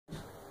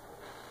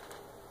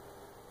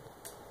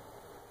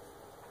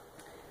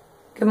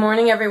Good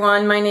morning,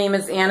 everyone. My name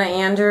is Anna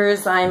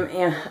Anders. I'm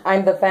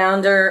the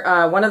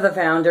founder, one of the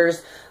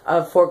founders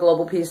of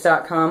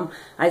forglobalpeace.com.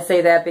 I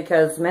say that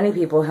because many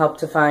people helped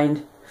to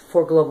find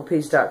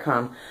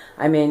forglobalpeace.com.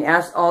 I mean,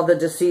 ask all the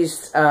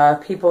deceased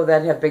people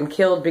that have been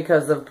killed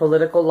because of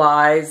political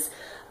lies,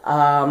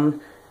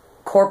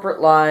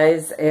 corporate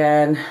lies,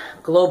 and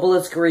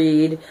globalist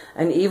greed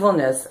and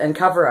evilness and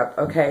cover-up,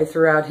 okay,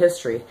 throughout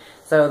history.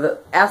 So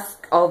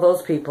ask all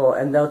those people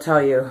and they'll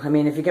tell you. I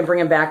mean, if you can bring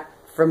them back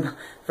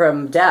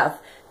from death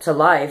to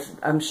life,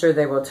 I'm sure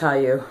they will tell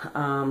you.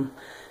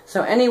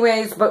 So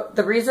anyways, but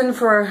the reason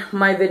for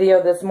my video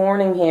this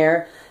morning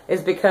here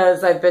is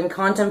because I've been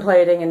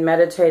contemplating and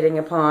meditating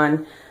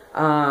upon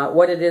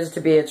what it is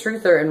to be a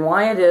truther and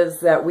why it is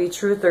that we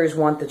truthers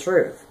want the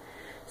truth.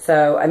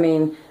 So, I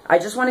mean, I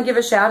just want to give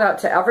a shout out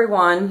to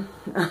everyone,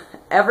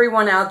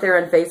 everyone out there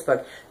on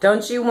Facebook.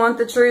 Don't you want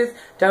the truth?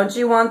 Don't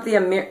you want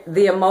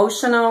the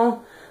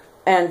emotional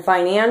and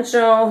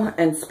financial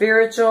and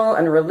spiritual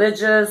and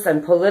religious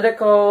and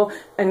political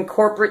and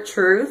corporate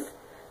truth?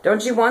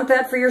 Don't you want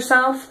that for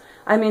yourself?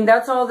 I mean,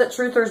 that's all that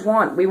truthers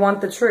want. We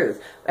want the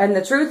truth. And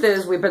the truth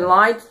is we've been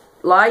lied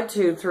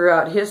to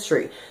throughout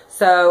history.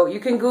 So you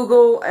can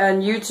Google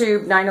and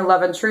YouTube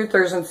 9/11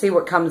 truthers and see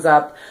what comes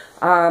up.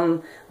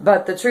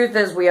 But the truth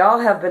is we all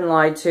have been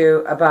lied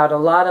to about a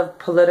lot of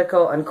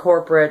political and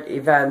corporate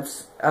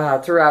events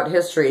throughout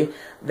history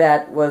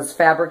that was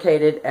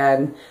fabricated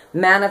and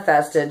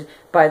manifested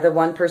by the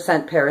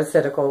 1%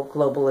 parasitical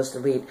globalist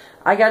elite.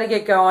 I got to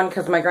get going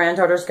because my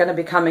granddaughter's going to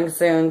be coming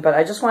soon, but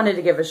I just wanted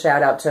to give a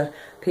shout out to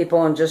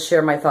people and just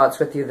share my thoughts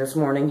with you this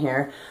morning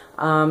here.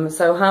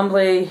 So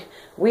humbly,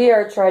 we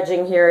are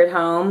trudging here at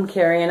home,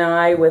 Carrie and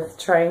I, with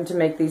trying to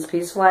make these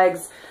peace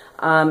flags.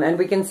 And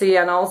we can see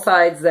on all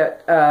sides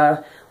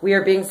that we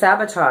are being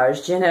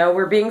sabotaged. You know,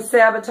 we're being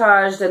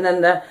sabotaged, and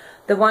then the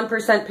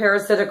 1%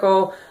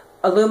 parasitical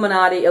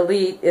Illuminati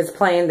elite is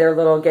playing their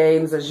little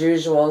games as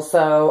usual.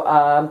 So,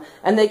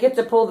 and they get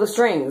to pull the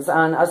strings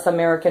on us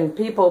American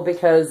people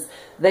because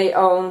they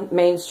own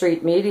Main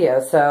Street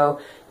media. So,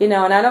 you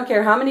know, and I don't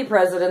care how many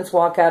presidents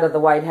walk out of the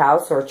White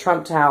House or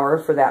Trump Tower,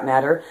 for that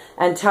matter,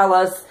 and tell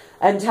us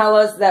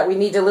that we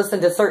need to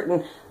listen to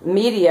certain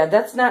media.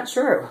 That's not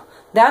true.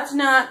 That's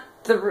not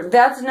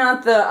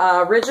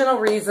the original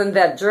reason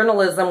that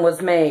journalism was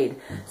made.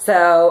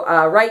 So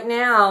right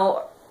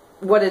now,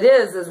 what it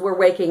is we're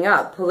waking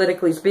up,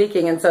 politically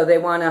speaking, and so they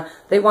wanna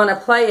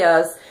play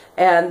us,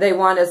 and they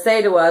want to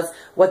say to us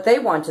what they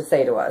want to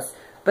say to us.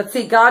 But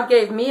see, God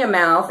gave me a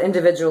mouth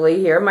individually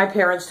here. My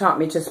parents taught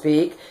me to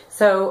speak,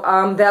 so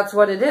that's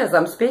what it is.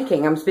 I'm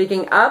speaking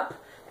up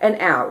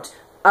and out,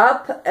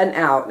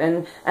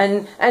 and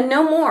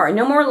no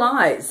more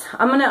lies.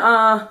 I'm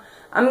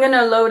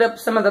gonna load up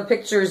some of the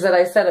pictures that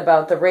I said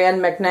about the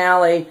Rand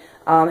McNally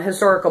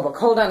historical book.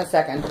 Hold on a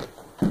second.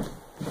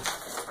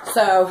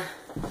 So,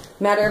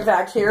 matter of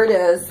fact, here it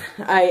is.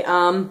 I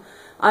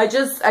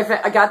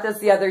got this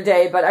the other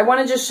day, but I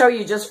want to just show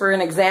you, just for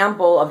an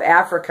example, of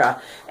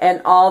Africa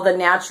and all the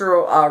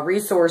natural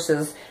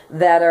resources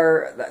that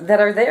are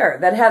there,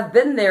 that have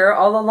been there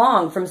all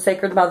along from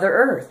Sacred Mother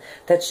Earth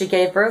that she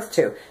gave birth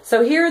to.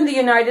 So here in the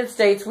United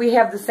States, we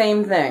have the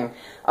same thing.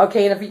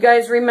 Okay, and if you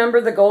guys remember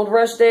the gold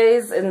rush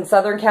days in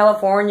Southern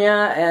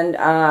California and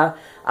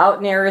out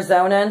in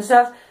Arizona and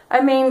stuff,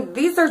 I mean,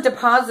 these are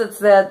deposits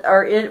that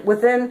are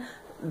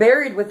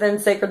buried within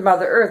Sacred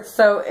Mother Earth.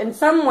 So in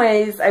some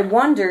ways, I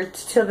wonder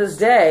to this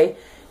day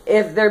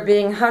if they're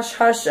being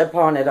hush-hush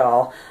upon it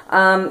all.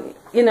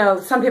 You know,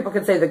 some people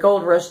could say the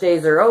gold rush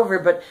days are over,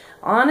 but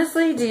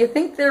honestly, do you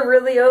think they're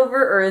really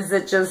over, or is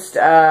it just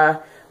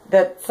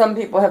that some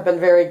people have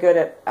been very good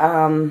at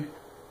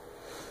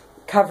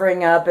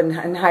covering up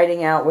and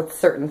hiding out with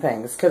certain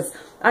things? Because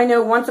I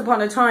know once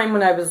upon a time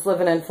when I was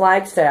living in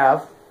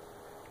Flagstaff,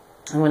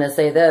 I want to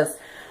say this,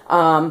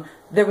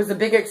 there was a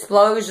big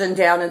explosion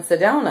down in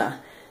Sedona.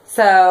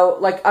 So,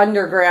 like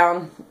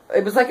underground,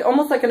 it was like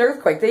almost like an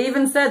earthquake. They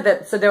even said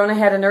that Sedona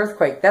had an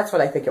earthquake. That's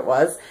what I think it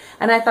was.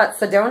 And I thought,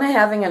 Sedona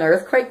having an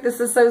earthquake? This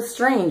is so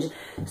strange.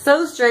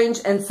 So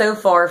strange and so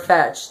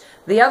far-fetched.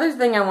 The other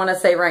thing I want to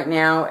say right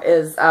now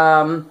is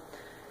I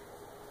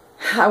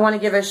want to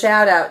give a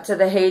shout out to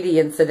the Haiti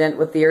incident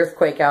with the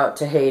earthquake out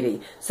to Haiti.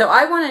 So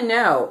I want to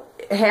know,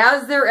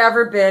 has there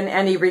ever been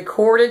any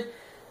recorded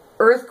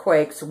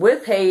earthquakes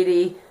with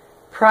Haiti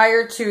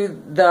prior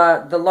to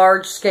the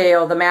large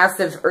scale, the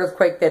massive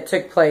earthquake that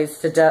took place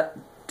to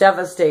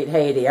devastate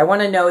Haiti? I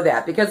want to know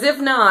that, because if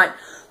not,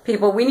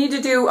 people, we need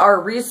to do our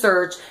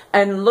research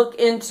and look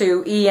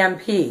into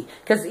EMP,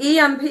 because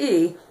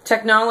EMP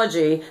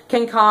technology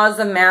can cause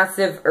a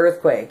massive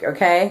earthquake,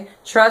 okay?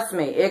 Trust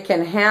me, it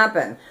can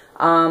happen.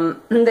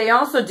 They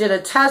also did a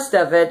test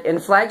of it in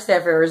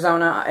Flagstaff,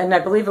 Arizona, and I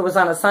believe it was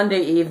on a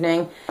Sunday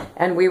evening,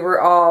 and we were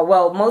all,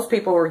 well, most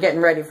people were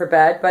getting ready for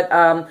bed, but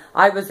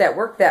I was at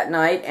work that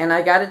night, and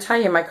I got to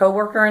tell you, my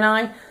coworker and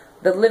I,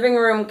 the living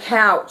room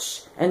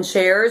couch and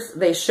chairs,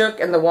 they shook,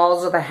 and the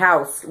walls of the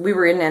house, we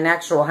were in an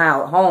actual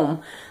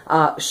home,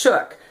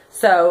 shook.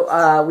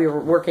 So we were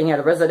working at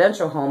a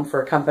residential home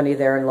for a company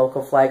there in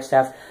local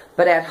Flagstaff.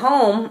 But at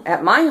home,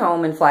 at my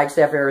home in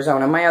Flagstaff,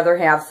 Arizona, my other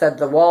half said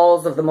the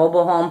walls of the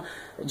mobile home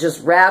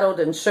just rattled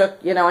and shook,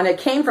 you know, and it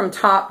came from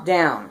top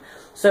down.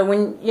 So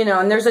when, you know,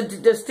 and there's a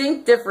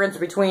distinct difference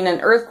between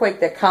an earthquake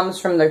that comes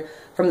from the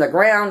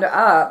ground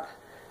up,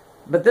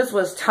 but this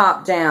was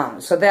top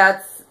down. So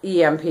that's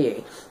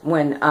EMP,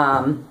 when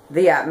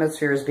the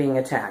atmosphere is being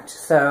attacked.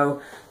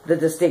 So the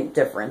distinct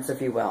difference,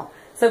 if you will.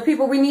 So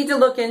people, we need to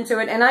look into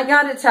it. And I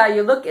got to tell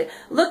you,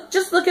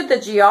 just look at the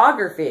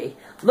geography.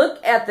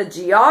 Look at the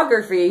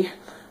geography.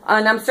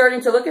 And I'm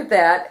starting to look at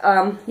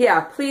that.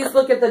 Yeah, please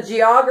look at the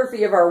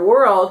geography of our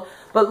world.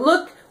 But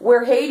look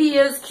where Haiti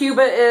is,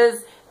 Cuba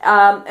is,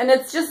 and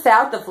it's just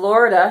south of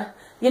Florida.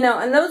 You know,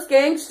 and those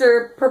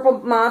gangster, purple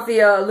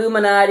mafia,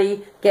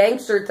 Illuminati,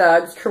 gangster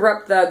thugs,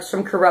 corrupt thugs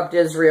from corrupt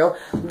Israel,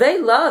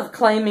 they love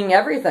claiming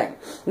everything.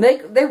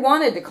 They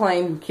wanted to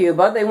claim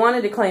Cuba, they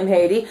wanted to claim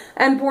Haiti,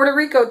 and Puerto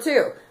Rico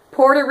too.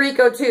 Puerto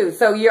Rico too.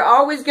 So you're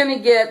always going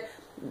to get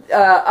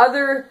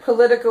other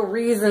political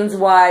reasons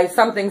why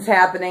something's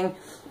happening.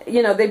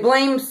 You know, they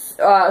blame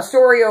a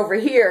story over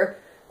here,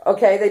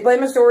 okay? They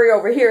blame a story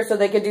over here so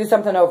they could do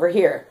something over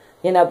here,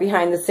 you know,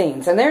 behind the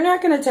scenes. And they're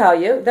not going to tell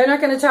you. They're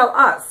not going to tell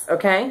us,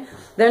 okay?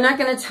 They're not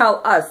going to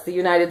tell us, the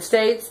United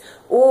States,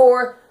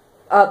 or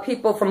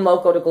people from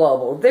local to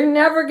global. They're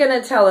never going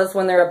to tell us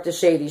when they're up to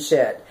shady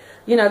shit.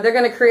 You know, they're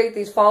going to create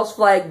these false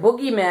flag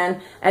boogeymen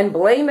and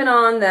blame it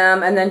on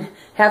them, and then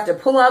have to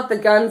pull out the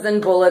guns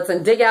and bullets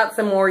and dig out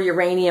some more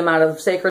uranium out of sacred